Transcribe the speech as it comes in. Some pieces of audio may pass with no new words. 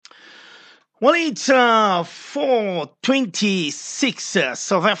Well, it's 4:26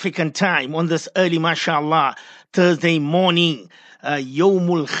 South African time on this early, mashallah, Thursday morning,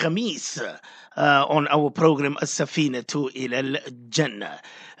 Yawmul Khamis, on our program Assafinatu Illal, Jannah.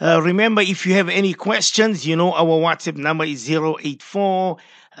 Remember, if you have any questions, you know our WhatsApp number is 084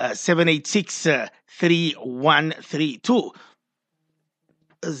 786 3132.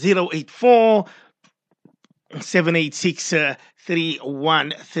 084 786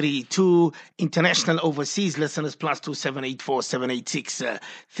 3132. International overseas listeners plus 2784 786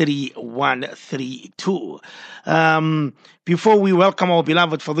 3132. Before we welcome our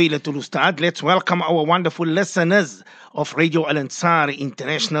beloved Fadilatul Ustad, let's welcome our wonderful listeners of Radio Al Ansar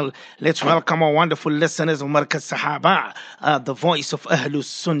International. Let's welcome our wonderful listeners of Markaz Sahaba, the voice of Ahlus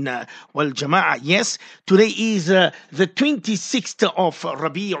Sunnah wal Jama'ah. Yes, today is the 26th of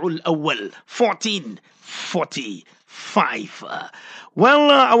Rabi'ul Awwal, 1445.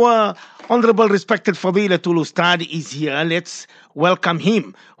 Our honorable respected Fadilatul Ustad is here. Let's welcome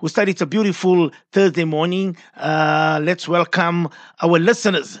him. Ustad, it's a beautiful Thursday morning. Let's welcome our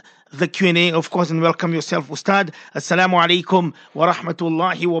listeners, the Q&A, of course, and welcome yourself, Ustad. Assalamu alaikum wa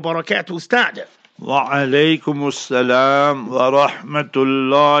rahmatullahi wa barakatuh, Ustad. Wa alaikum assalam wa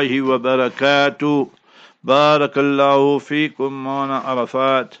rahmatullahi wa barakatuh. Barakallahu feekum, Moulana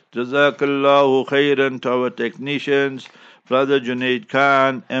Arafat. Jazakallahu khairan to our technicians, Brother Junaid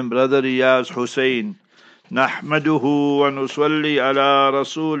Khan and Brother Riyaz Hussein. Nahmaduhu wa nusalli ala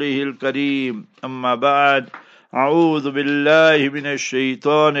rasulihil kareem. Amma ba'd. أعوذ بالله من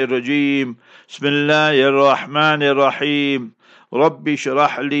الشيطان الرجيم. بسم الله الرحمن الرحيم. رب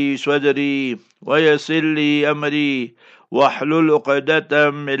اشرح لي صدري ويسر لي أمري واحلل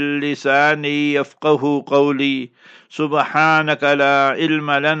عقدة من لساني يفقه قولي. سبحانك لا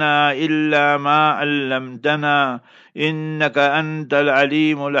علم لنا إلا ما علمتنا إنك أنت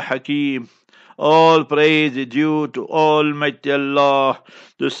العليم الحكيم. All praise is due to Almighty Allah,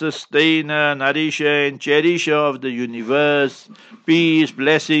 the sustainer, nourisher and cherisher of the universe. Peace,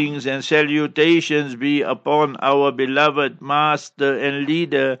 blessings and salutations be upon our beloved master and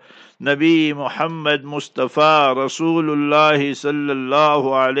leader, Nabi Muhammad Mustafa Rasulullah sallallahu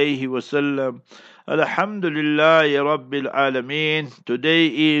alayhi wasallam. Alhamdulillahi Rabbil Alameen. Today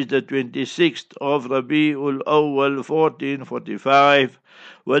is the 26th of Rabi'ul Awwal 1445.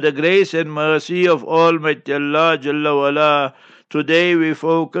 With the grace and mercy of Almighty Allah Jalla wala, today we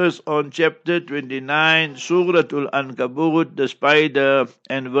focus on chapter 29, Suratul Ankabut, the spider,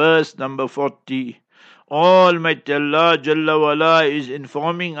 and verse number 40. Almighty Allah Jalla wala is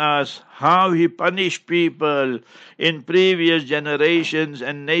informing us how He punished people in previous generations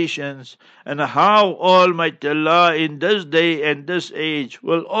and nations, and how Almighty Allah in this day and this age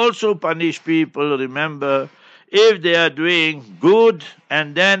will also punish people, remember, if they are doing good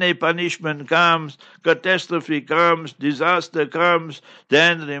and then a punishment comes, catastrophe comes, disaster comes,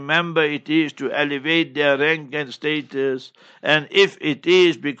 then remember it is to elevate their rank and status. And if it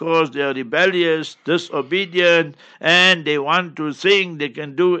is because they are rebellious, disobedient, and they want to think they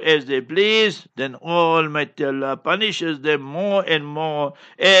can do as they please, then Almighty Allah punishes them more and more.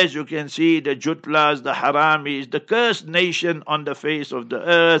 As you can see, the Jutlas, the Haramis, the cursed nation on the face of the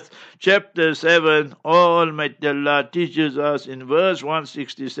earth. Chapter 7, Almighty Allah teaches us in verse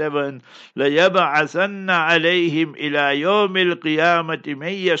 167, لَيَبْعَثَنَّ عَلَيْهِمْ إِلَى يَوْمِ الْقِيَامَةِ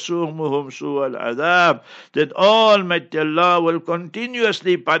مَنْ يَسُومُهُمْ سُوءَ الْعَذَابِ. That Almighty Allah will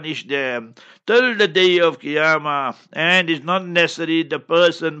continuously punish them till the day of Qiyamah. And it's not necessary the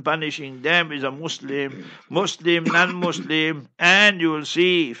person punishing them is a Muslim, non-Muslim. And you will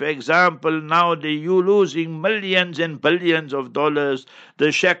see, for example, now you losing millions and billions of dollars.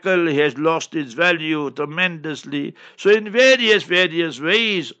 The shekel has lost its value tremendously. So in various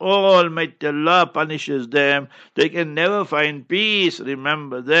ways, Almighty Allah punishes them. They can never find peace.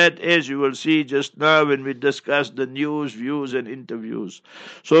 Remember that, as you will see just now when we discuss the news, views and interviews.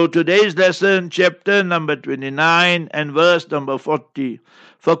 So today's lesson, chapter number 29 and verse number 40.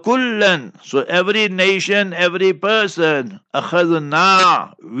 فَكُلًّا, so every nation, every person,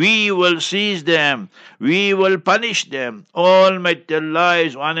 أَخَذْنَا, we will seize them, we will punish them. Almighty Allah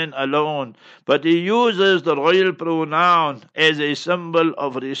is one and alone, but He uses the royal pronoun as a symbol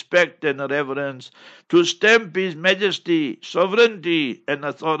of respect and reverence to stamp His majesty, sovereignty and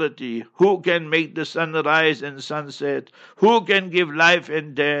authority. Who can make the sun rise and sunset? Who can give life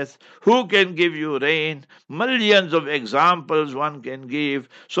and death? Who can can give you rain. Millions of examples one can give.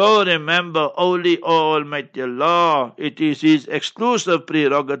 So remember, only Almighty Allah, it is His exclusive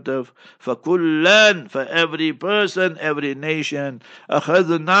prerogative for kullan, for every person, every nation.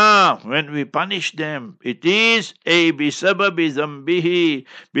 Akhadna, when we punish them, it is a bisababi zambihi,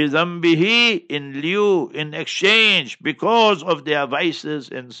 in lieu, in exchange, because of their vices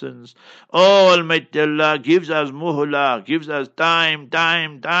and sins. Almighty Allah gives us muhla, gives us time,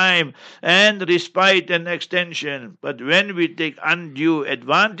 and respite and extension. But when we take undue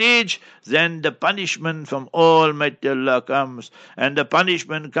advantage, then the punishment from Almighty Allah comes. And the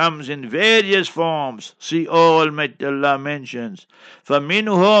punishment comes in various forms. See, Almighty Allah mentions,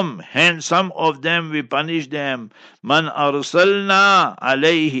 فَمِنْهُمْ, hence some of them we punish them, مَنْ أَرْسَلْنَا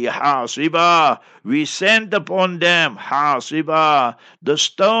عَلَيْهِ حَاصِبًا, we sent upon them hasiba, the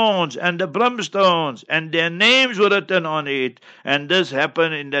stones and the brimstones, and their names were written on it. And this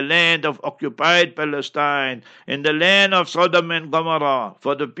happened in the land of occupied Palestine, in the land of Sodom and Gomorrah,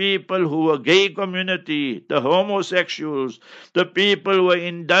 for the people who were gay community, the homosexuals, the people who were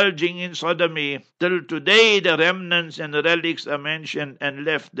indulging in sodomy. Till today the remnants and the relics are mentioned and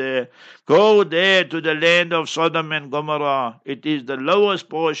left there. Go there to the land of Sodom and Gomorrah. It is the lowest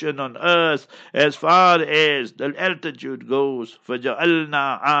portion on earth as far as the altitude goes.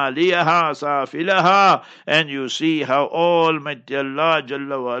 فَجَعَلْنَا عَالِيَهَا سَافِلَهَا, and you see how Almighty Allah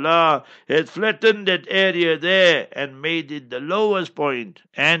Jalla wa'ala had flattened that area there and made it the lowest point.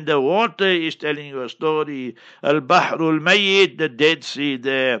 And the water is telling you a story. Al-Bahrul Mayyit, the Dead Sea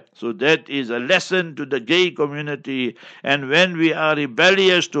there. So that is a lesson to the gay community. And when we are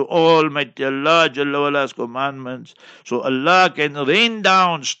rebellious to Almighty Allah Jalla wa'ala's commandments, so Allah can rain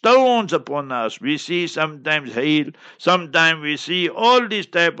down stones upon us. We see sometimes hail, sometimes we see all these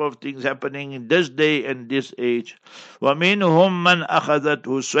type of things happening in this day and this age. وَمِنْهُمْ مَنْ أَخَذَتْهُ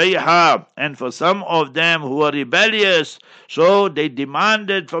الصَّيْحَةُ, and for some of them who are rebellious, so they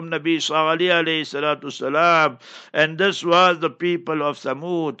demanded from Nabi Salih alayhi salatu salam, and this was the people of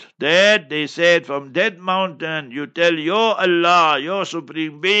Samud, that they said, from that mountain you tell your Allah, your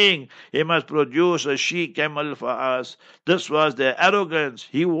supreme being, He must produce a she-camel for us. This was their arrogance.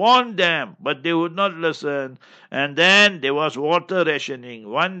 He warned them, but they would not listen. And then there was water rationing.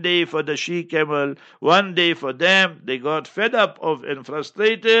 One day for the she-camel, one day for them. They got fed up of and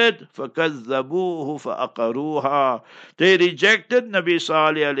frustrated. فَكَذَّبُوهُ فَأَقَرُوهَا, they rejected Nabi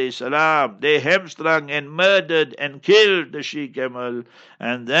Salih alayhi salam. They hamstrung and murdered and killed the she-camel.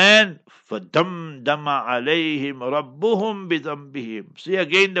 And then فَدَمْدَمَ عَلَيْهِمْ رَبُّهُمْ بِذَنْبِهِمْ. See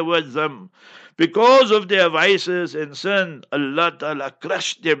again the word zam. Because of their vices and sin, Allah Ta'ala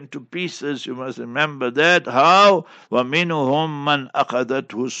crushed them to pieces. You must remember that. How? وَمِنُهُمْ مَنْ أَخَذَتْهُ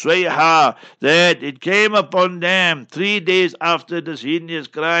الصَّيْحَةُ, that it came upon them 3 days after this heinous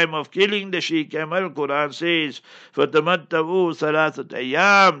crime of killing the she-camel. Quran says, فَتَمَتَّعُوا ثَلَاثَةَ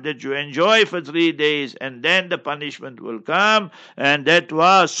أَيَّامٍ, that you enjoy for 3 days and then the punishment will come. And that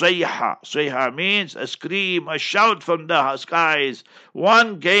was sayha. Sayha means a scream, a shout from the skies.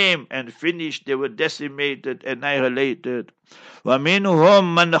 One came and finished. They were decimated, annihilated.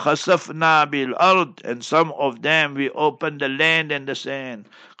 وَمِنْهُمْ مَنْ خَسَفْنَا بِالْأَرْضِ, and some of them we opened the land and the sand.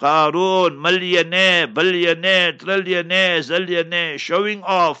 Qarun, millionaire, billionaire, trillionaire, zillionaire, showing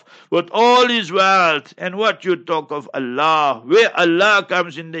off with all his wealth. And what you talk of Allah, where Allah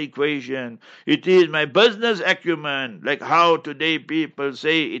comes in the equation. It is my business acumen, like how today people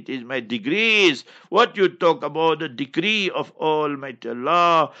say it is my degrees. What you talk about the decree of Almighty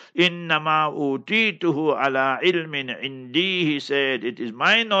Allah, إِنَّمَا أُوتِيتُهُ عَلَىٰ عِلْمٍ عِنْدِي, He said, it is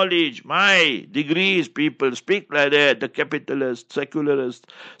my knowledge, my degrees. People speak like that, the capitalist, secularist,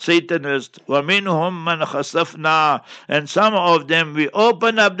 Satanist. وَمِنْهُمْ مَنْ خَسَفْنَا, and some of them we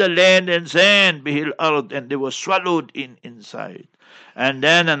opened up the land and sand, bihil ard, and they were swallowed in inside. And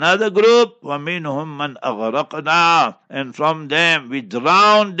then another group, وَمِنْهُمْ مَنْ أَغْرَقْنَا, and from them we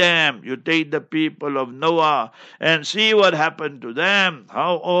drowned them. You take the people of Noah and see what happened to them.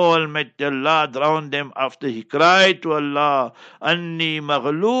 How Almighty Allah drowned them after he cried to Allah, أَنِّي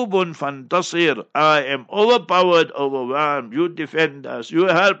مَغْلُوبٌ فَانْتَصِرْ, I am overpowered, overwhelmed. You defend us, you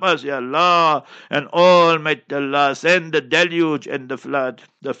help us, Ya Allah. And Almighty Allah sent the deluge and the flood.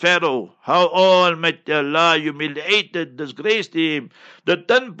 The Pharaoh, how Almighty Allah humiliated, disgraced him. The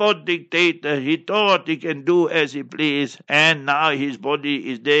ten-pot dictator, he thought he can do as he pleased, and now his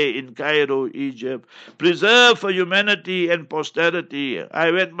body is there in Cairo, Egypt, preserved for humanity and posterity. I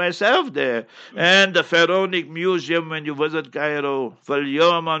went myself there, and the Pharaonic Museum when you visit Cairo,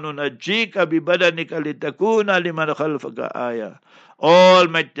 فَالْيَوْمَ نُنَجِّيكَ بِبَدَنِكَ لِتَكُونَ لِمَنْ خَلْفَكَ آيَةً.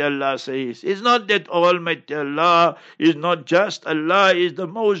 Almighty Allah says, it's not that Almighty Allah is not just. Allah is the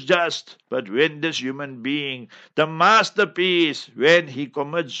most just. But when this human being, the masterpiece, when he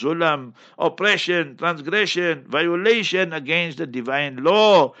commits zulam, oppression, transgression, violation against the divine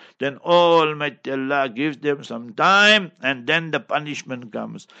law, then Almighty Allah gives them some time and then the punishment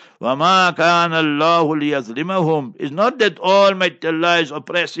comes. وَمَا كَانَ اللَّهُ لِيَظْلِمَهُم. It's not that Almighty Allah is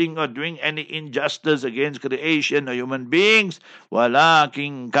oppressing or doing any injustice against creation or human beings.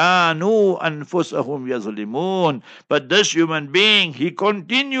 وَلَكِنْ كَانُوا أَنفُسَهُمْ يَظْلِمُونَ. But this human being, he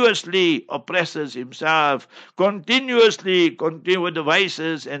continuously oppresses himself, continuously continue with the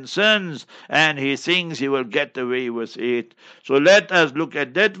vices and sins, and he thinks he will get away with it. So let us look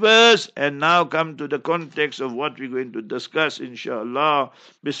at that verse and now come to the context of what we're going to discuss, inshallah.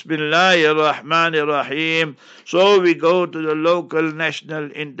 Bismillahir Rahmanir Rahim. So we go to the local,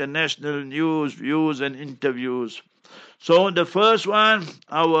 national, international news, views and interviews. So the first one,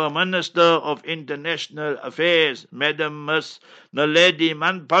 our Minister of International Affairs, Madam Miss Naledi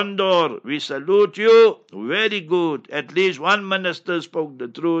Manpandor, we salute you. Very good. At least one minister spoke the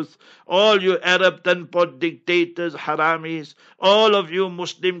truth. All you Arab tanpot dictators, haramis, all of you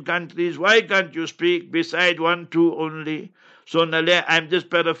Muslim countries, why can't you speak beside 1, 2 only? So I'm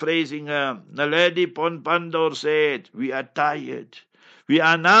just paraphrasing her. Naledi Manpandor said, we are tired. We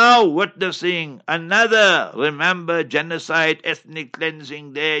are now witnessing another, remember, genocide, ethnic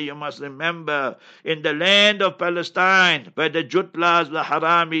cleansing there. You must remember, in the land of Palestine, by the Jutlas, the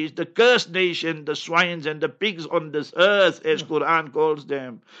Haramis, the cursed nation, the swines and the pigs on this earth, as Quran calls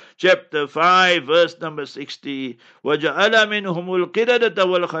them. Chapter 5, verse number 60. وَجَعَلَ مِنْهُمُ الْقِرَدَةَ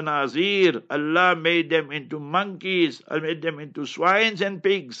وَالْخَنَازِيرَ. Allah made them into monkeys, made them into swines and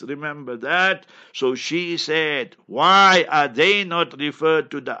pigs. Remember that? So she said, why are they not referred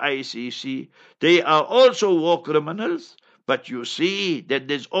to the ICC? They are also war criminals. But you see that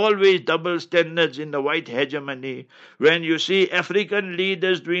there's always double standards in the white hegemony. When you see African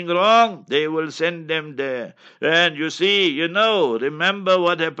leaders doing wrong, they will send them there. And you see, remember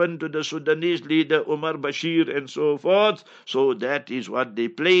what happened to the Sudanese leader Umar Bashir and so forth. So that is what they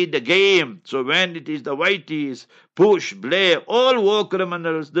play the game. So when it is the whiteys, Bush, Blair, all war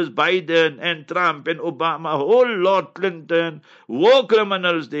criminals, this Biden and Trump and Obama, whole lot Clinton, war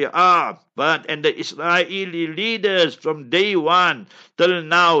criminals they are. And the Israeli leaders from day one till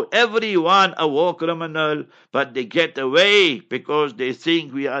now, everyone a war criminal, but they get away because they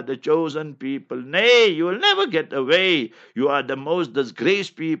think we are the chosen people. Nay, you will never get away. You are the most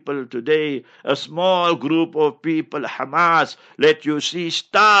disgraced people today. A small group of people, Hamas, let you see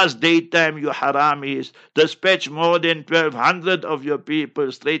stars daytime, you haramis, dispatch more than 1,200 of your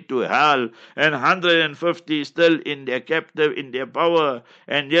people straight to hell, and 150 still in their captive, in their power.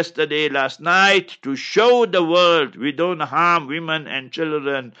 And yesterday, last night, to show the world we don't harm women and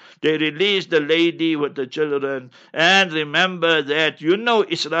children, they released the lady with the children. And remember that,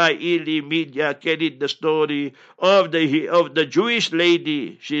 Israeli media carried the story of the Jewish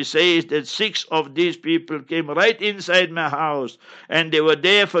lady. She says that 6 of these people came right inside my house and they were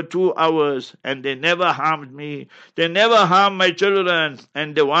there for 2 hours and they never harmed me. They never harmed my children.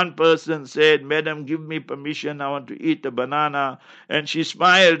 And the one person said, Madam, give me permission, I want to eat a banana. And she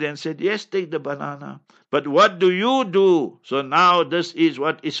smiled and said, yes, take the banana. But what do you do? So now this is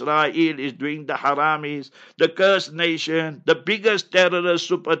what Israel is doing, the haramis, the cursed nation, the biggest terrorist,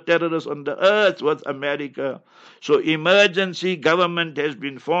 super terrorist on the earth was America. So emergency government has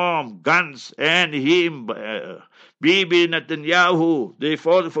been formed, Gantz and him, Bibi Netanyahu, they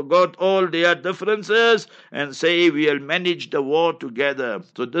forgot all their differences and say we'll manage the war together.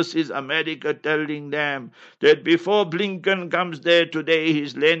 So this is America telling them that before Blinken comes there today,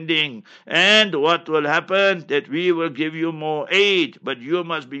 he's landing. And what will happen? That we will give you more aid, but you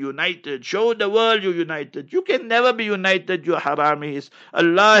must be united. Show the world you're united. You can never be united, you haramis.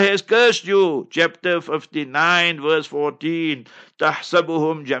 Allah has cursed you. Chapter 59, verse 14.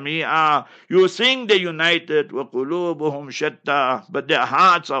 تحسبهم جميعا. You think they're united, وقلوبهم شتى, but their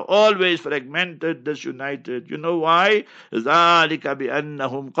hearts are always fragmented, disunited. You know why? ذلك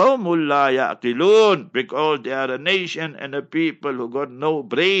بأنهم قوم لا يعقلون. Because they are a nation and a people who got no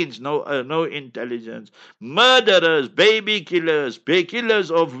brains, no intelligence. Murderers, baby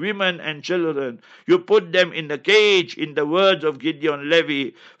killers of women and children. You put them in a cage, in the words of Gideon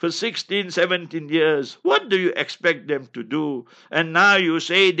Levy, for 16, 17 years. What do you expect them to do? And now you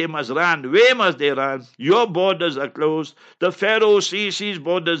say they must run. Where must they run? Your borders are closed. The Pharaoh Sisi's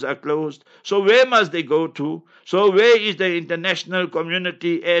borders are closed. So where must they go to? So where is the international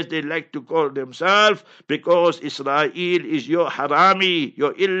community, as they like to call themselves? Because Israel is your harami,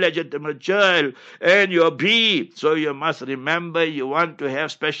 your illegitimate child, and your bee. So you must remember, you want to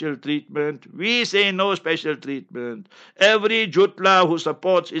have special treatment. We say no special treatment. Every jutla who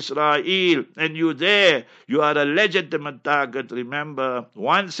supports Israel, and you there, you are a legitimate target. Remember,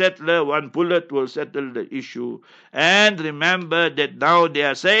 one settler, one bullet will settle the issue. And remember that now they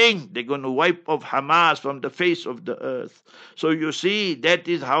are saying they're going to wipe off Hamas from the face of the earth. So you see, that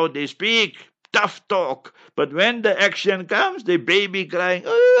is how they speak. Tough talk. But when the action comes, they baby crying,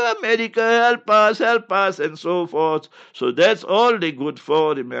 oh, America, help us, and so forth. So that's all they're good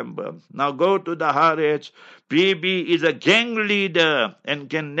for, remember. Now go to the Haaretz. Bibi is a gang leader and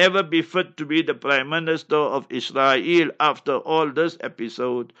can never be fit to be the Prime Minister of Israel after all this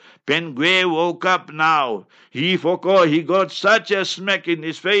episode. Ben-Gvir woke up now. He forgot, he got such a smack in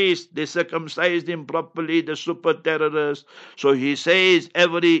his face. They circumcised him properly, the super terrorist. So he says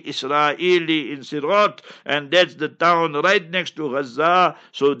every Israeli in Sirot, and that's the town right next to Gaza,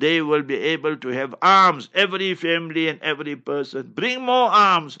 so they will be able to have arms. Every family and every person. Bring more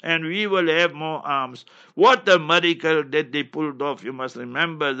arms and we will have more arms. What a miracle that they pulled off. You must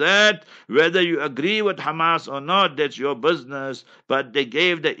remember that. Whether you agree with Hamas or not, that's your business. But they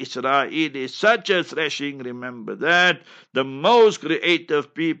gave the Israelis such a thrashing. Remember that. The most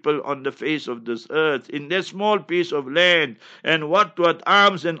creative people on the face of this earth, in that small piece of land, and what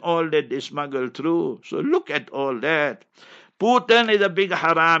arms and all that they smuggled through. So look at all that. Putin is a big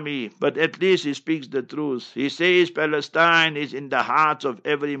harami, but at least he speaks the truth. He says Palestine is in the hearts of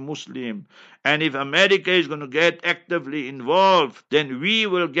every Muslim. And if America is going to get actively involved, then we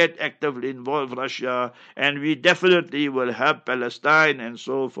will get actively involved, Russia, and we definitely will help Palestine and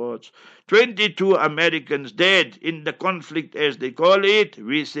so forth. 22 Americans dead in the conflict, as they call it.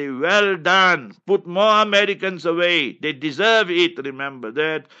 We say, well done. Put more Americans away. They deserve it, remember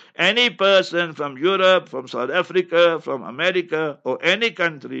that. Any person from Europe, from South Africa, from America, or any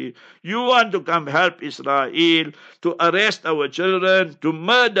country, you want to come help Israel to arrest our children, to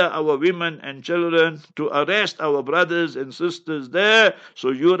murder our women and children, to arrest our brothers and sisters there. So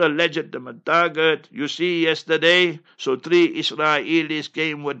you're a legitimate target. You see yesterday, so 3 Israelis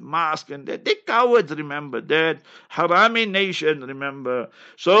came with masks and that. They cowards, remember that. Harami nation, remember.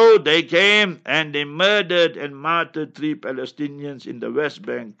 So they came and they murdered and martyred 3 Palestinians in the West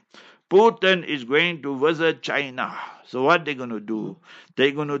Bank. Putin is going to visit China. So what they're going to do?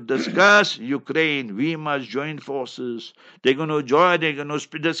 They're going to discuss Ukraine. We must join forces. They're going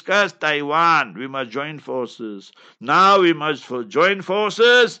to discuss Taiwan. We must join forces. Now we must join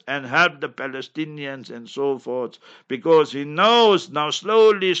forces and help the Palestinians and so forth. Because he knows now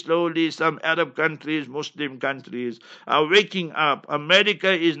slowly, some Arab countries, Muslim countries are waking up.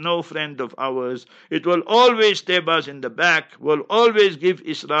 America is no friend of ours. It will always stab us in the back, will always give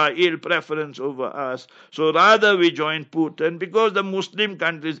Israel preference over us. So rather we join Putin, because the Muslim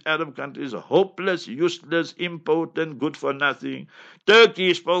countries, Arab countries are hopeless, useless, impotent, good for nothing.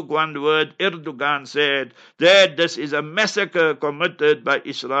 Turkey spoke one word. Erdogan said that this is a massacre committed by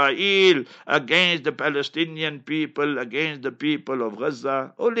Israel against the Palestinian people, against the people of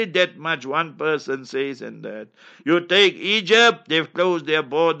Gaza. Only that much one person says, and that. You take Egypt, they've closed their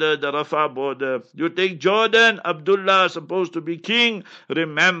border, the Rafah border. You take Jordan, Abdullah is supposed to be king.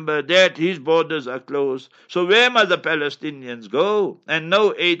 Remember that his borders are closed. So where must the Palestinians go? And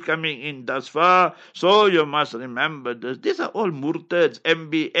no aid coming in thus far. So you must remember this. These are all murtads,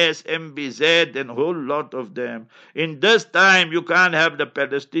 MBS, MBZ, and a whole lot of them. In this time, you can't have the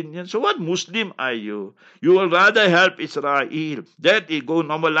Palestinians. So what Muslim are you? You will rather help Israel. That you go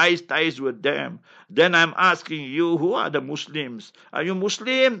normalize ties with them. Then I'm asking you, who are the Muslims? Are you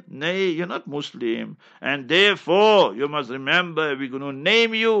Muslim? Nay, you're not Muslim. And therefore, you must remember, we're going to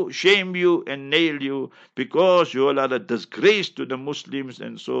name you, shame you, and nail you, because you all are a disgrace to the Muslims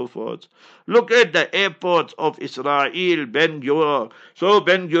and so forth. Look at the airports of Israel, Ben Gurion. So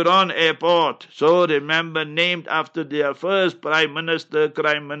Ben Gurion Airport, so remember, named after their first Prime Minister,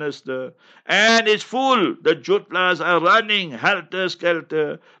 Crime Minister. And it's full. The jutlas are running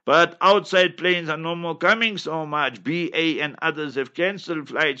helter-skelter. But outside planes are no more coming so much. BA and others have cancelled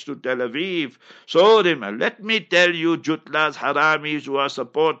flights to Tel Aviv. So remember, let me tell you, jutlas, haramis who are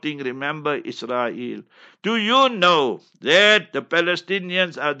supporting, remember, Israel. Do you know that the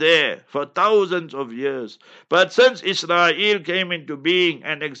Palestinians are there for thousands of years? But since Israel came into being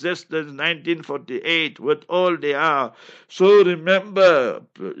and existence 1948 with all they are, so remember,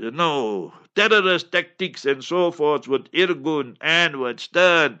 terrorist tactics and so forth with Irgun and with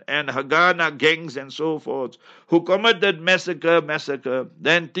Stern and Haganah gangs and so forth, who committed massacre.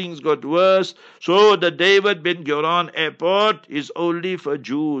 Then things got worse. So the David bin Gurion airport is only for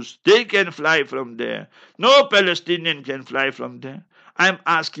Jews. They can fly from there. No Palestinian can fly from there. I'm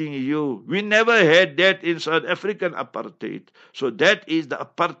asking you, we never had that in South African apartheid. So that is the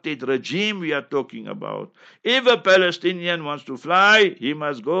apartheid regime we are talking about. If a Palestinian wants to fly, he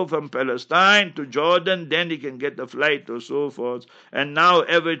must go from Palestine to Jordan, then he can get a flight or so forth. And now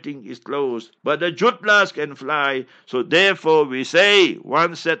everything is closed. But the Jutlas can fly. So therefore we say,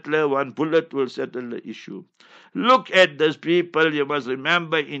 one settler, one bullet will settle the issue. Look at these people, you must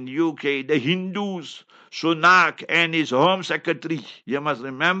remember in UK, the Hindus, Sunak and his Home Secretary. You must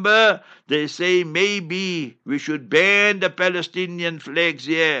remember, they say maybe we should ban the Palestinian flags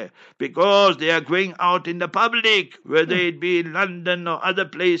here because they are going out in the public, whether it be in London or other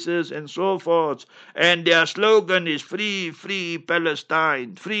places and so forth. And their slogan is free, free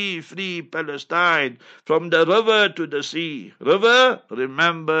Palestine, free, free Palestine, from the river to the sea. River,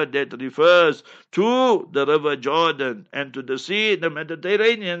 remember, that refers to the river Jordan, and to the sea, the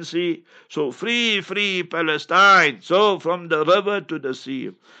Mediterranean Sea. So free, free Palestine. So from the river to the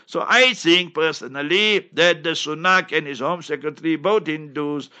sea. So I think personally that the Sunak and his Home Secretary, both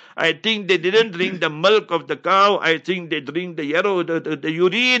Hindus, I think they didn't drink the milk of the cow. I think they drink the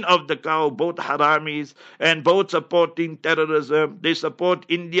urine of the cow, both haramis, and both supporting terrorism. They support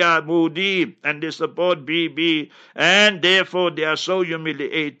India, Modi, and they support BB, and therefore they are so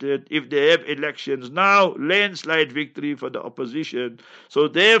humiliated if they have elections now. Landslide victory for the opposition. So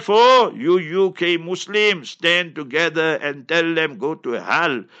therefore, you UK Muslims stand together and tell them, go to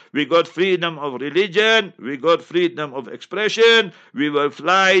hell. We got freedom of religion, we got freedom of expression, we will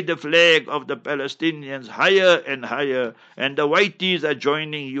fly the flag of the Palestinians higher and higher, and the whiteys are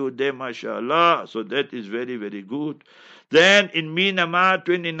joining you there, mashallah. So that is very, very good. Then in Myanmar,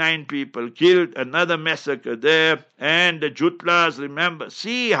 29 people killed, another massacre there, and the Jutlas, remember,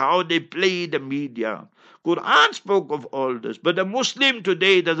 see how they play the media. Quran spoke of all this, but the Muslim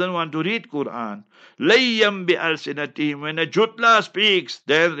today doesn't want to read Quran. Layyam bi al-sinatim. When a Jutla speaks,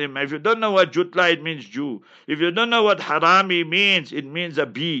 then remember, if you don't know what Jutla, it means Jew. If you don't know what Harami means, it means a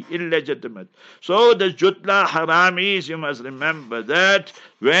bee, illegitimate. So the Jutla Haramis, you must remember that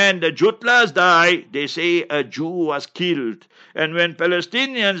when the Jutlas die, they say a Jew was killed. And when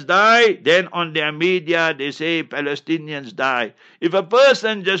Palestinians die, then on their media they say Palestinians die. If a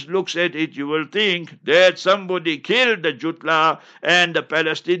person just looks at it, you will think that somebody killed the Jutla and the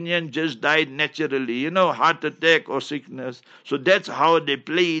Palestinian just died naturally, heart attack or sickness. So that's how they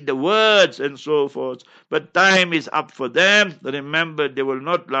play the words and so forth. But time is up for them. Remember, they will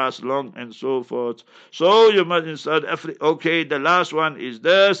not last long and so forth. So you must in South Africa, okay, the last one is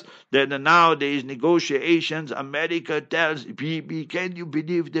this, that now there is negotiations. America tells BB, can you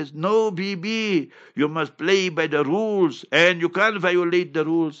believe there's no BB? You must play by the rules and you can't violate the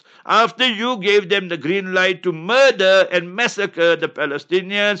rules. After you gave them the green light to murder and massacre the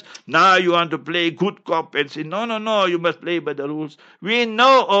Palestinians, now you want to play good cop and say, no, you must play by the rules. We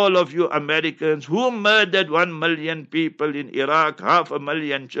know all of you Americans who murdered 1 million people in Iraq,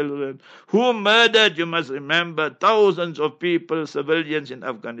 500,000 children, who murdered, you must remember, thousands of people, civilians in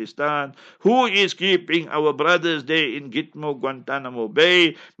Afghanistan, who is keeping our brothers there in Gitmo, Guantanamo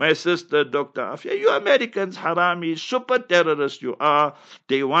Bay, my sister Dr. Afia. You Americans, Haramis, super terrorists you are.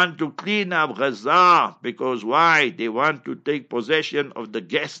 They want to clean up Gaza because why? They want to take possession of the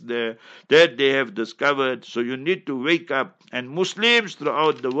gas there that they have discovered. So you need to wake up. And Muslims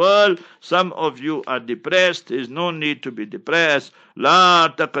throughout the world, some of you are depressed. There's no need to be depressed. La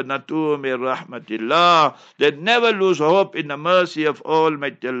taqnatu min rahmatillah. That never lose hope in the mercy of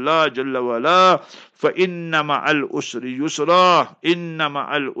Almighty Allah Jalla wala. فَإِنَّ مَعَ الْأُسْرِ يُسْرًا إِنَّ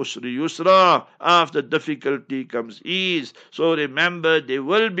مَعَ الْأُسْرِ يُسْرًا. After difficulty comes ease. So remember, there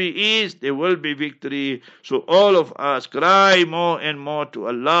will be ease, there will be victory. So all of us cry more and more to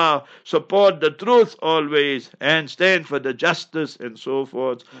Allah, support the truth always, and stand for the justice and so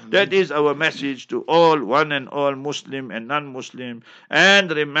forth. That is our message to all, one and all, Muslim and non-Muslim.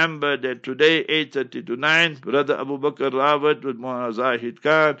 And remember that today, 8:30 to 9, Brother Abu Bakr Rawat with Moulana Zahid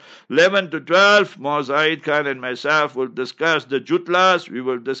Khan, 11 to 12, Zahid Khan and myself will discuss the Jutlas, we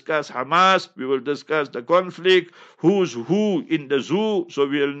will discuss Hamas, we will discuss the conflict, who's who in the zoo, so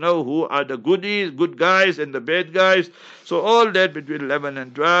we'll know who are the good guys and the bad guys. So all that between 11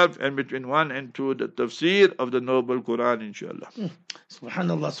 and 12, and between 1 and 2, the tafsir of the Noble Quran, inshallah.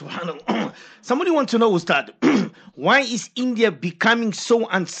 Subhanallah, subhanallah. Somebody wants to know, Ustad, why is India becoming so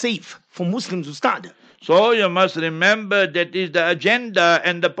unsafe for Muslims, Ustad? So you must remember that is the agenda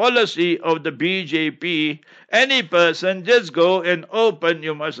and the policy of the BJP. Any person just go and open,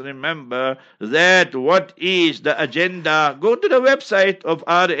 you must remember that what is the agenda. Go to the website of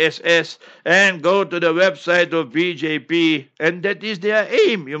RSS and go to the website of BJP, and that is their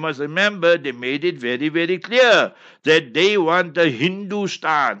aim. You must remember they made it very, very clear that they want a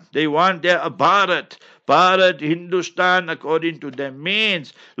Hindustan. They want their Bharat. Bharat, Hindustan, according to them,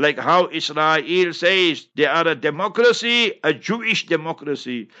 means like how Israel says they are a democracy, a Jewish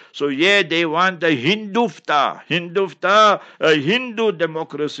democracy. So yeah, they want a Hindufta, a Hindu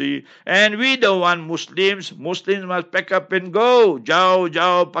democracy. And we don't want Muslims. Muslims must pack up and go.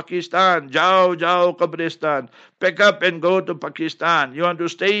 Jao, Pakistan. Jao, Kabristan. Pack up and go to Pakistan. You want to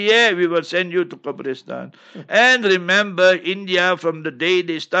stay here? We will send you to Kabristan. And remember, India, from the day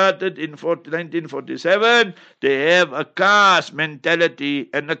they started in 1947, they have a caste mentality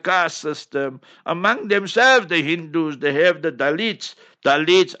and a caste system. Among themselves, the Hindus, they have the Dalits.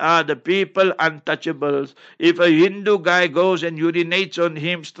 Dalits are the people untouchables. If a Hindu guy goes and urinates on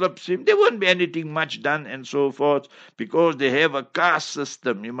him, strips him, there won't be anything much done and so forth, because they have a caste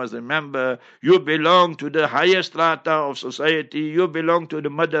system. You must remember, you belong to the higher strata of society, you belong to the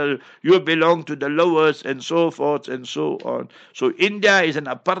middle, you belong to the lowest, and so forth and so on. So India is an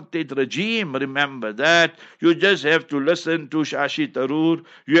apartheid regime, remember that. You just have to listen to Shashi Tharoor,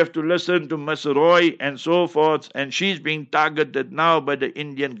 you have to listen to Ms. Roy and so forth, and she's being targeted now by the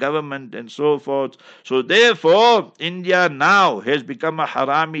Indian government and so forth. So therefore, India now has become a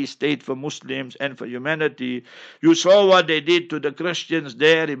harami state for Muslims and for humanity. You saw what they did to the Christians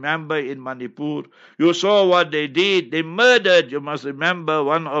there, remember, in Manipur. You saw what they did. They murdered, you must remember,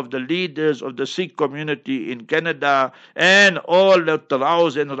 one of the leaders of the Sikh community in Canada, and all the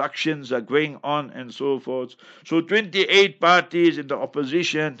rows and ructions are going on and so forth. So 28 parties in the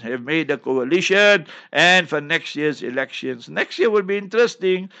opposition have made a coalition, and for next year's elections. Next year will be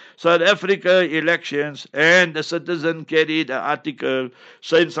interesting. South Africa elections, and the Citizen carried an article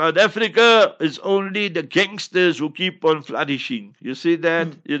saying South Africa is only the gangsters who keep on flourishing. You see that?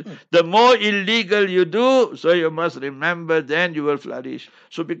 The more illegal you do, so you must remember, then you will flourish.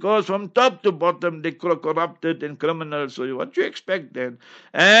 So because from top to bottom they corrupted and criminals, so what do you expect then?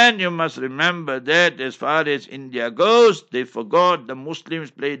 And you must remember that as far as India goes, they forgot the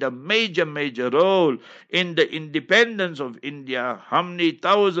Muslims played a major role in the independence of India. How many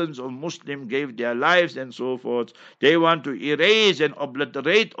thousands of Muslims gave their lives and so forth. They want to erase and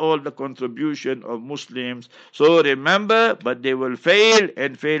obliterate all the contribution of Muslims. So remember, but they will fail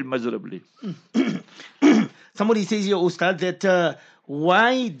and fail miserably. Somebody says here, Ustad, that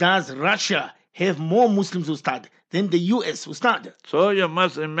why does Russia have more Muslims, Ustad, than the US, Ustad? So you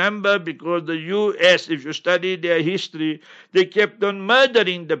must remember, because the US, if you study their history, they kept on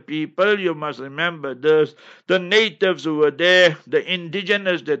murdering the people. You must remember this. The natives who were there, the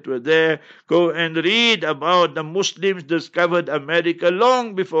indigenous that were there, go and read about the Muslims discovered America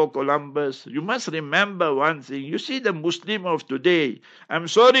long before Columbus. You must remember one thing. You see the Muslim of today, I'm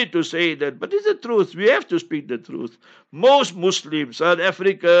sorry to say that, but it's the truth. We have to speak the truth. Most Muslims, South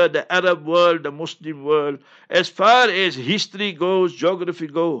Africa, the Arab world, the Muslim world, as far as history goes, geography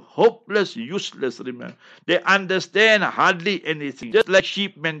goes, hopeless, useless, remember. They understand hardly anything. Just like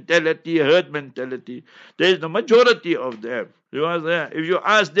sheep mentality, herd mentality. There is the majority of them. If you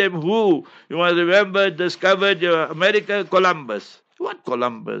ask them who, you must remember, discovered America, Columbus. What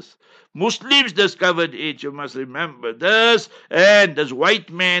Columbus? Muslims discovered it, you must remember this. And this white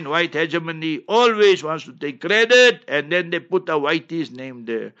man, white hegemony, always wants to take credit, and then they put a whitey's name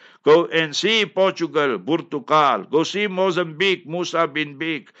there. Go and see Portugal, Portugal. Go see Mozambique, Musa bin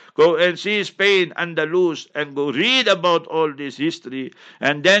Bik. Go and see Spain, Andalus, and go read about all this history,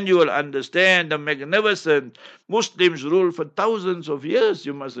 and then you will understand the magnificent Muslims rule for thousands of years,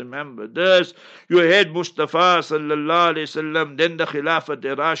 you must remember this. You had Mustafa sallallahu alaihi wasallam, then the Khilafat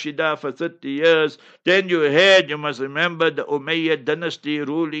Rashida for 30 years. Then you had, you must remember, the Umayyad dynasty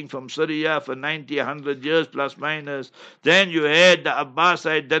ruling from Syria for 90, 100 years plus minus. Then you had the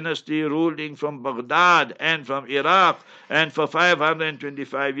Abbasid dynasty ruling from Baghdad and from Iraq, and for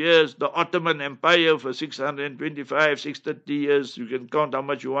 525 years. The Ottoman Empire for 625, 630 years. You can count how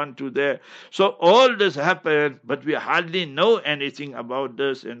much you want to there. So all this happened, but we hardly know anything about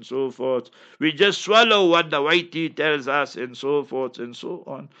this and so forth. We just swallow what the whitey tells us and so forth. forth and so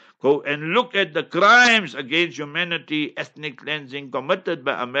on. Go and look at the crimes against humanity, ethnic cleansing committed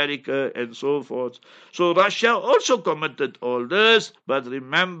by America and so forth. So Russia also committed all this, but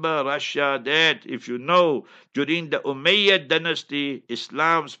remember Russia that, if you know, during the Umayyad dynasty,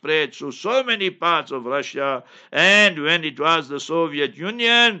 Islam spread through so many parts of Russia, and when it was the Soviet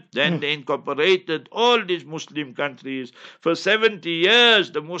Union, then they incorporated all these Muslim countries. For 70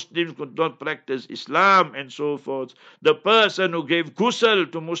 years, the Muslims could not practice Islam and so forth. The person who gave ghusl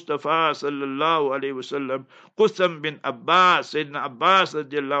to Mustafa sallallahu alaihi wasallam, Qusam bin Abbas, Sayyidina Abbas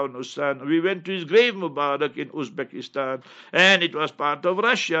radiallahu anhu son, we went to his grave Mubarak in Uzbekistan, and it was part of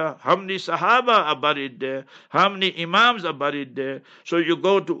Russia. How many Sahaba are buried there? How many Imams are buried there? So you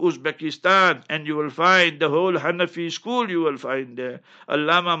go to Uzbekistan and you will find the whole Hanafi school, you will find there.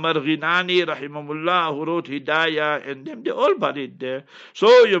 Allama Marghinani rahimahullah, who wrote Hidayah, and them, they're all buried there. So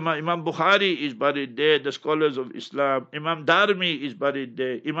Imam Bukhari is buried there, the scholars of Islam. Imam Darmi is buried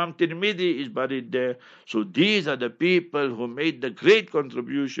there. Imam Tirmidhi is buried there. So these are the people who made the great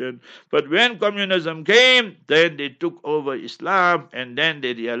contribution. But when communism came, then they took over Islam, and then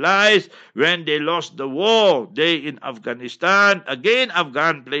they realized when they lost the war, they in Afghanistan, again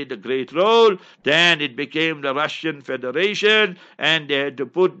Afghan played a great role, then it became the Russian Federation, and they had to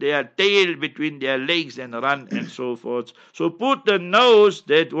put their tail between their legs and run and so forth. So Putin knows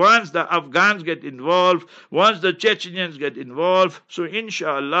that once the Afghans get involved, once the Chechens get involved, so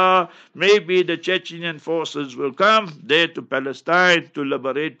inshallah, maybe the Chechen forces will come there to Palestine to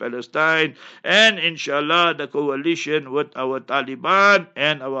liberate Palestine, and inshallah the coalition with our Taliban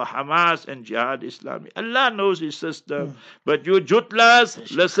and our Hamas and Jihad Islami. Allah knows his system. But you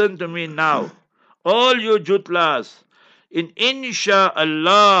Jutlas, listen to me now. All you Jutlas,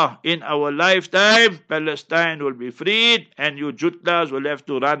 inshallah, in our lifetime, Palestine will be freed, and you Jutlas will have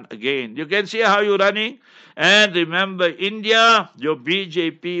to run again. You can see how you're running? And remember, India, your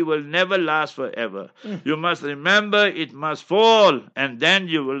BJP will never last forever. You must remember it must fall, and then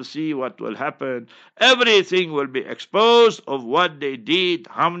you will see what will happen. Everything will be exposed of what they did,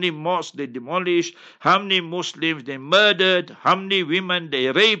 how many mosques they demolished, how many Muslims they murdered, how many women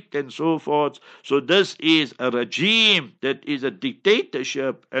they raped, and so forth. So this is a regime that is a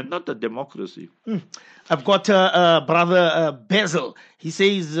dictatorship and not a democracy. I've got brother Basil. He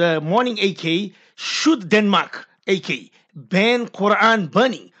says, morning AK, should Denmark, AK, ban Quran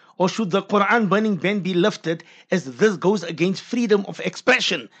burning, or should the Quran burning ban be lifted, as this goes against freedom of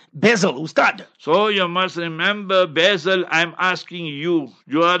expression? Basil, Ustad. So you must remember, Basil, I'm asking you,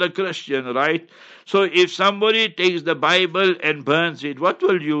 you are a Christian, right? So if somebody takes the Bible and burns it, what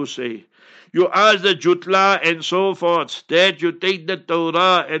will you say? You ask the Jutla and so forth that you take the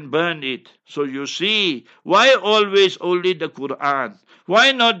Torah and burn it. So you see, why always only the Quran?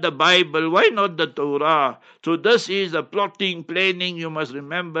 Why not the Bible? Why not the Torah? So this is a plotting, planning, you must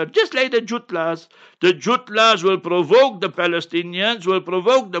remember. Just like the Jutlas. The Jutlas will provoke the Palestinians, will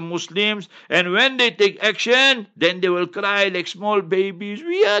provoke the Muslims, and when they take action, then they will cry like small babies.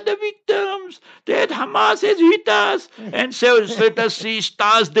 We are the victims. That Hamas has hit us. And so let us see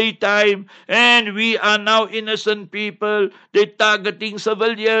stars daytime. And we are now innocent people. They're targeting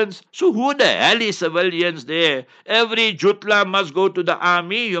civilians. So who the hell is civilians there? Every Jutla must go to the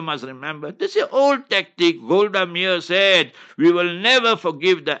army, you must remember. This is an old tactic. Golda Meir said, we will never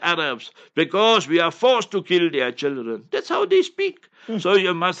forgive the Arabs because we are forced to kill their children. That's how they speak. So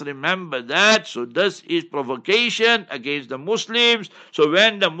you must remember that. So this is provocation against the Muslims. So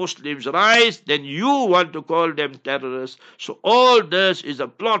when the Muslims rise, then you want to call them terrorists. So all this is a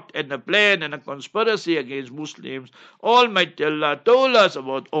plot and a plan and a conspiracy against Muslims. Almighty Allah told us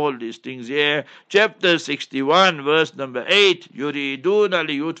about all these things here. Chapter 61, verse number 8. Yuriduna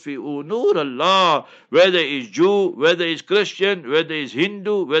liyutfi'u nur Allah. Whether it's Jew, whether it's Christian, whether it's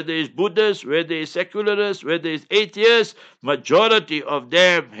Hindu, whether it's Buddhist, whether it's secularist, whether it's atheist, majority of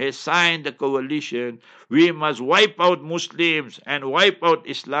them has signed the coalition. We must wipe out Muslims and wipe out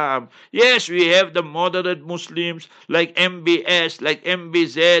Islam. Yes, we have the moderate Muslims like MBS, like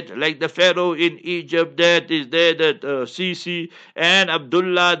MBZ, like the Pharaoh in Egypt that is there, that Sisi and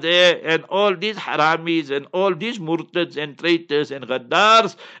Abdullah there, and all these haramis and all these murtads and traitors and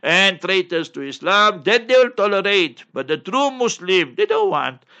ghaddars and traitors to Islam, that they will tolerate. But the true Muslim, they don't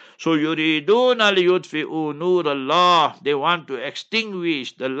want. So yuriduna liyutfi'u nur Allah. They want to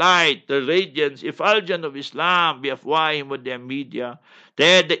extinguish the light, the radiance, effulgence of Islam, biafwahim, with their media.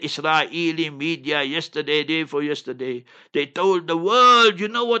 There, the Israeli media, yesterday, day for yesterday, they told the world, you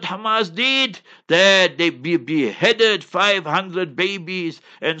know what Hamas did? That they beheaded 500 babies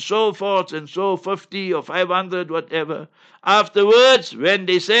and so forth and so 50 or 500, whatever. Afterwards, when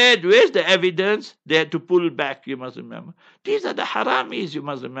they said, where's the evidence? They had to pull back, you must remember. These are the haramis, you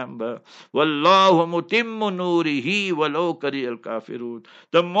must remember. Wallahu mutimmu nurihi walau karihal kafirun.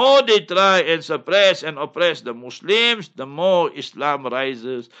 The more they try and suppress and oppress the Muslims, the more Islam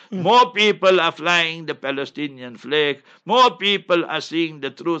rises. More people are flying the Palestinian flag. More people are seeing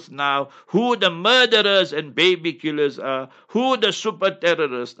the truth now. Who the murderers and baby killers are. Who the super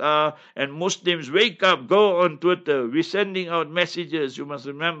terrorists are. And Muslims, wake up, go on Twitter. We're sending out messages, you must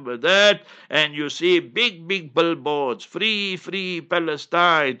remember that. And you see big, big billboards. Free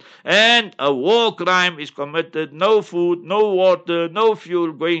Palestine. And a war crime is committed. No food, no water, no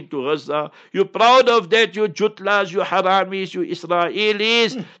fuel going to Gaza. You proud of that, you jutlas, you haramis, you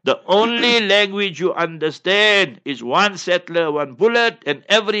Israelis? The only language you understand is one settler, one bullet, and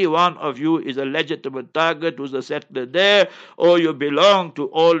every one of you is a legitimate target who's a settler there, or you belong to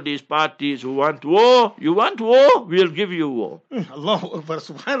all these parties who want war. You want war? We'll give you war. Allahu Akbar,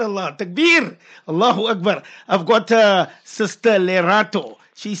 Subhanallah, Takbir, Allahu Akbar. I've got Sister Lerato.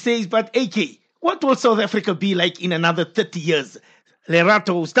 She says, but AK, what will South Africa be like in another 30 years?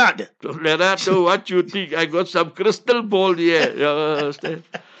 Lerato, Ustad. Lerato, what you think? I got some crystal ball here.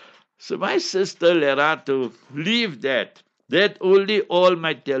 So my sister Lerato, leave that. That only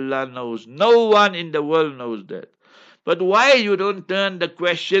Almighty Allah knows. No one in the world knows that. But why you don't turn the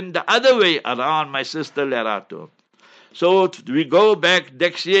question the other way around, my sister Lerato? So we go back,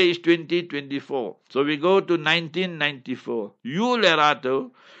 next year is 2024. So we go to 1994. You,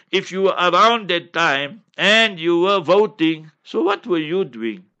 Lerato, if you were around that time and you were voting, so what were you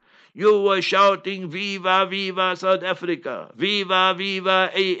doing? You were shouting, Viva, Viva South Africa, Viva, Viva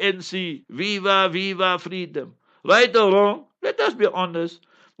ANC, Viva, Viva freedom. Right or wrong? Let us be honest.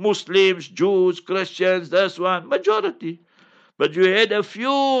 Muslims, Jews, Christians, that's one, majority. But you had a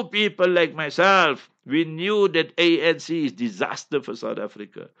few people like myself. We knew that ANC is disaster for South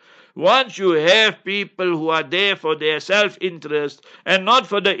Africa. Once you have people who are there for their self-interest and not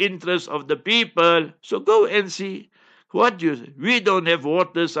for the interest of the people, so go and see. What do you say? We don't have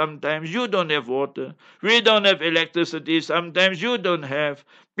water sometimes, you don't have water. We don't have electricity sometimes, you don't have.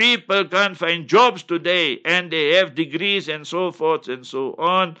 People can't find jobs today and they have degrees and so forth and so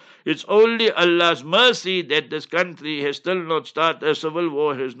on. It's only Allah's mercy that this country has still not started, a civil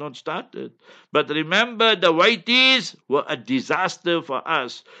war has not started. But remember, the whiteys were a disaster for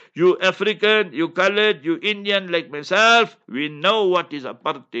us. You African, you colored, you Indian like myself, we know what is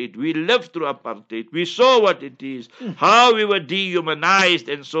apartheid. We lived through apartheid. We saw what it is, how we were dehumanized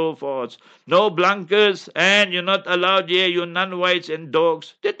and so forth. No blankets, and you're not allowed here, you non-whites and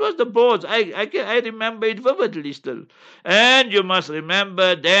dogs. That was the boards. I remember it vividly still. And you must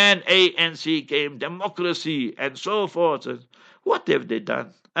remember then ANC came, democracy and so forth. What have they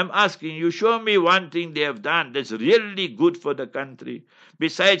done? I'm asking you, show me one thing they have done that's really good for the country,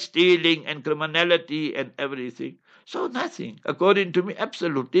 besides stealing and criminality and everything. So nothing. According to me,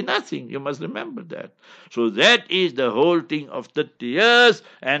 absolutely nothing. You must remember that. So that is the whole thing of 30 years,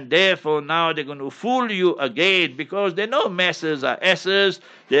 and therefore now they're going to fool you again, because they know masses are asses.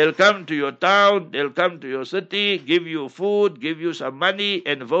 They'll come to your town, they'll come to your city, give you food, give you some money,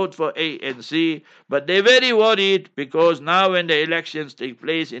 and vote for ANC. But they're very worried, because now when the elections take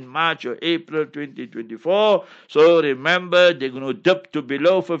place in March or April 2024, so remember, they're going to dip to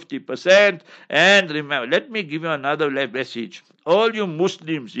below 50%. And remember, let me give you another message. All you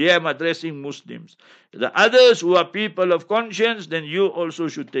Muslims, yeah, I'm addressing Muslims. The others who are people of conscience, then you also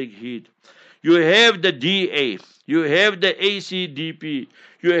should take heed. You have the DA, you have the ACDP,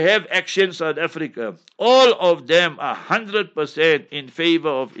 you have Action South Africa. All of them are 100% in favor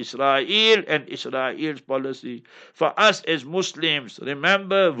of Israel and Israel's policy. For us as Muslims,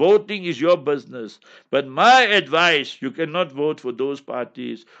 remember, voting is your business. But my advice, you cannot vote for those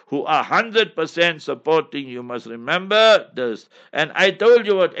parties who are 100% supporting. You must remember this. And I told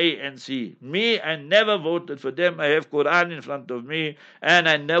you what ANC. Me, I never voted for them. I have Quran in front of me, and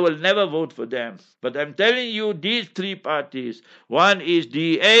I will never vote for them. But I'm telling you, these three parties, one is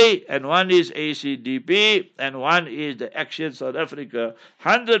DA, and one is ACDP, and one is the Action South Africa,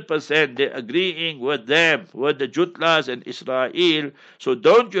 100% they're agreeing with them, with the Jutlas and Israel. So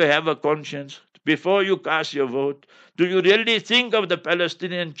don't you have a conscience before you cast your vote? Do you really think of the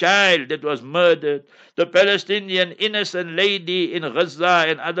Palestinian child that was murdered, the Palestinian innocent lady in Gaza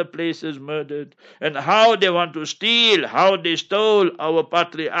and other places murdered, and how they want to steal, how they stole our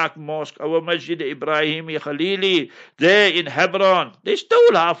Patriarch Mosque, our Masjid Ibrahimi Khalili there in Hebron? They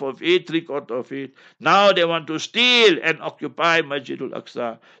stole half of it, 3/4 of it. Now they want to steal and occupy Masjid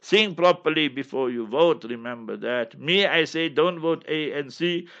al-Aqsa. Think properly before you vote, remember that. Me, I say don't vote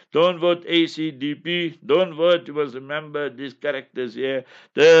ANC, don't vote ACDP. GDP. Don't worry, you must remember these characters here.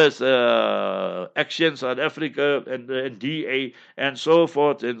 There's Action South Africa and DA and so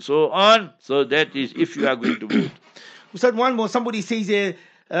forth and so on. So that is if you are going to vote. Ustad, one more. Somebody says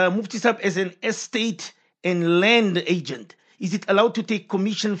Mufti Sahib as an estate and land agent, is it allowed to take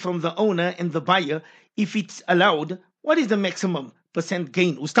commission from the owner and the buyer? If it's allowed, what is the maximum percent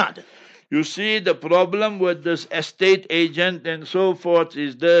gain, Ustad? You see, the problem with this estate agent and so forth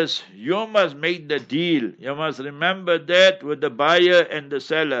is this. You must make the deal. You must remember that with the buyer and the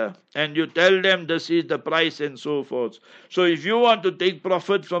seller. And you tell them this is the price and so forth. So if you want to take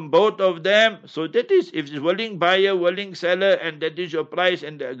profit from both of them, so that is, if it's willing buyer, willing seller, and that is your price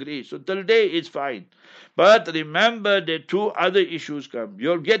and they agree. So till day it's fine. But remember that two other issues come.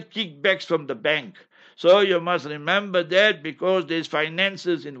 You'll get kickbacks from the bank. So you must remember that because there's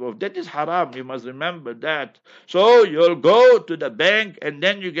finances involved. That is haram. You must remember that. So you'll go to the bank and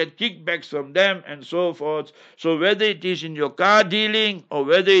then you get kickbacks from them and so forth. So whether it is in your car dealing or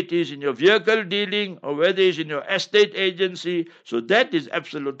whether it is in your vehicle dealing or whether it's in your estate agency, so that is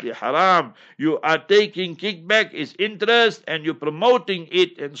absolutely haram. You are taking kickback, is interest, and you're promoting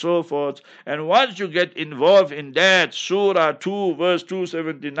it and so forth. And once you get involved in that, Surah 2 verse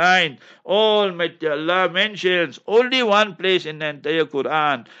 279, Almighty Allah mentions only one place in the entire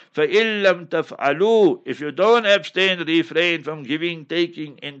Quran. فَإِن لَمْ تَفْعَلُوا, if you don't abstain, refrain from giving,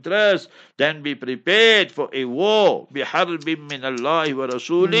 taking interest, then be prepared for a war. بِحَرْبٍ مِّنَ اللَّهِ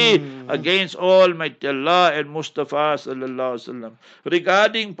وَرَسُولِهِ, against Almighty Allah and Mustafa sallallahu alaihi wasallam.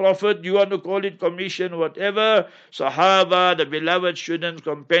 Regarding Prophet, you want to call it commission, whatever, Sahaba, the beloved students,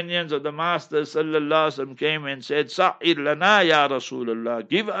 companions of the Master sallallahu alaihi wasallam came and said, Sa'ir lana ya Rasulullah,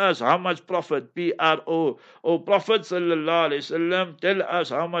 give us how much profit, P-R-O. O Prophet sallallahu alaihi wasallam, tell us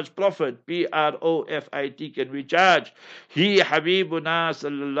how much profit, P-R-O-F-I-T, can we charge? He, Habibuna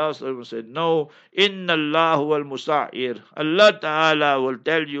sallallahu alaihi wasallam, said, no, inna Allah wal musa'ir. Allah Ta'ala will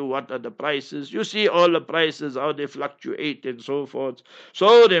tell you what are the prices. You see all the prices, how they fluctuate and so forth.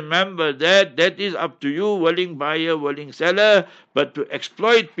 So remember that is up to you, willing buyer, willing seller. But to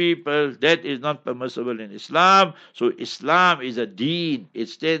exploit people, that is not permissible in Islam. So Islam is a deen. It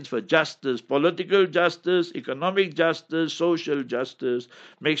stands for justice, political justice, economic justice, social justice.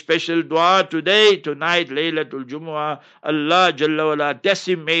 Make special dua today, tonight, Laylatul Jumu'ah. Allah Jalla wala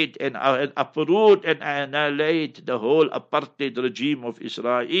decimate and uproot and annihilate the whole apartheid regime of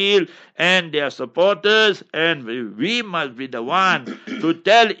Israel and their supporters. And we must be the one to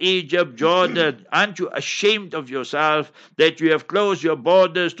tell Egypt, Jordan, aren't you ashamed of yourself that you have closed your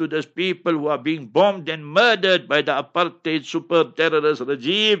borders to those people who are being bombed and murdered by the apartheid super terrorist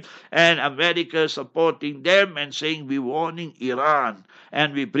regime, and America supporting them and saying we're warning Iran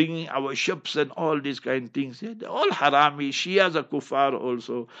and we're bringing our ships and all these kind of things. They're all harami. Shias are kuffar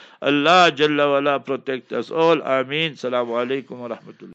also. Allah Jalla wala protect us all. Ameen. Assalamu alaikum wa rahmatullah.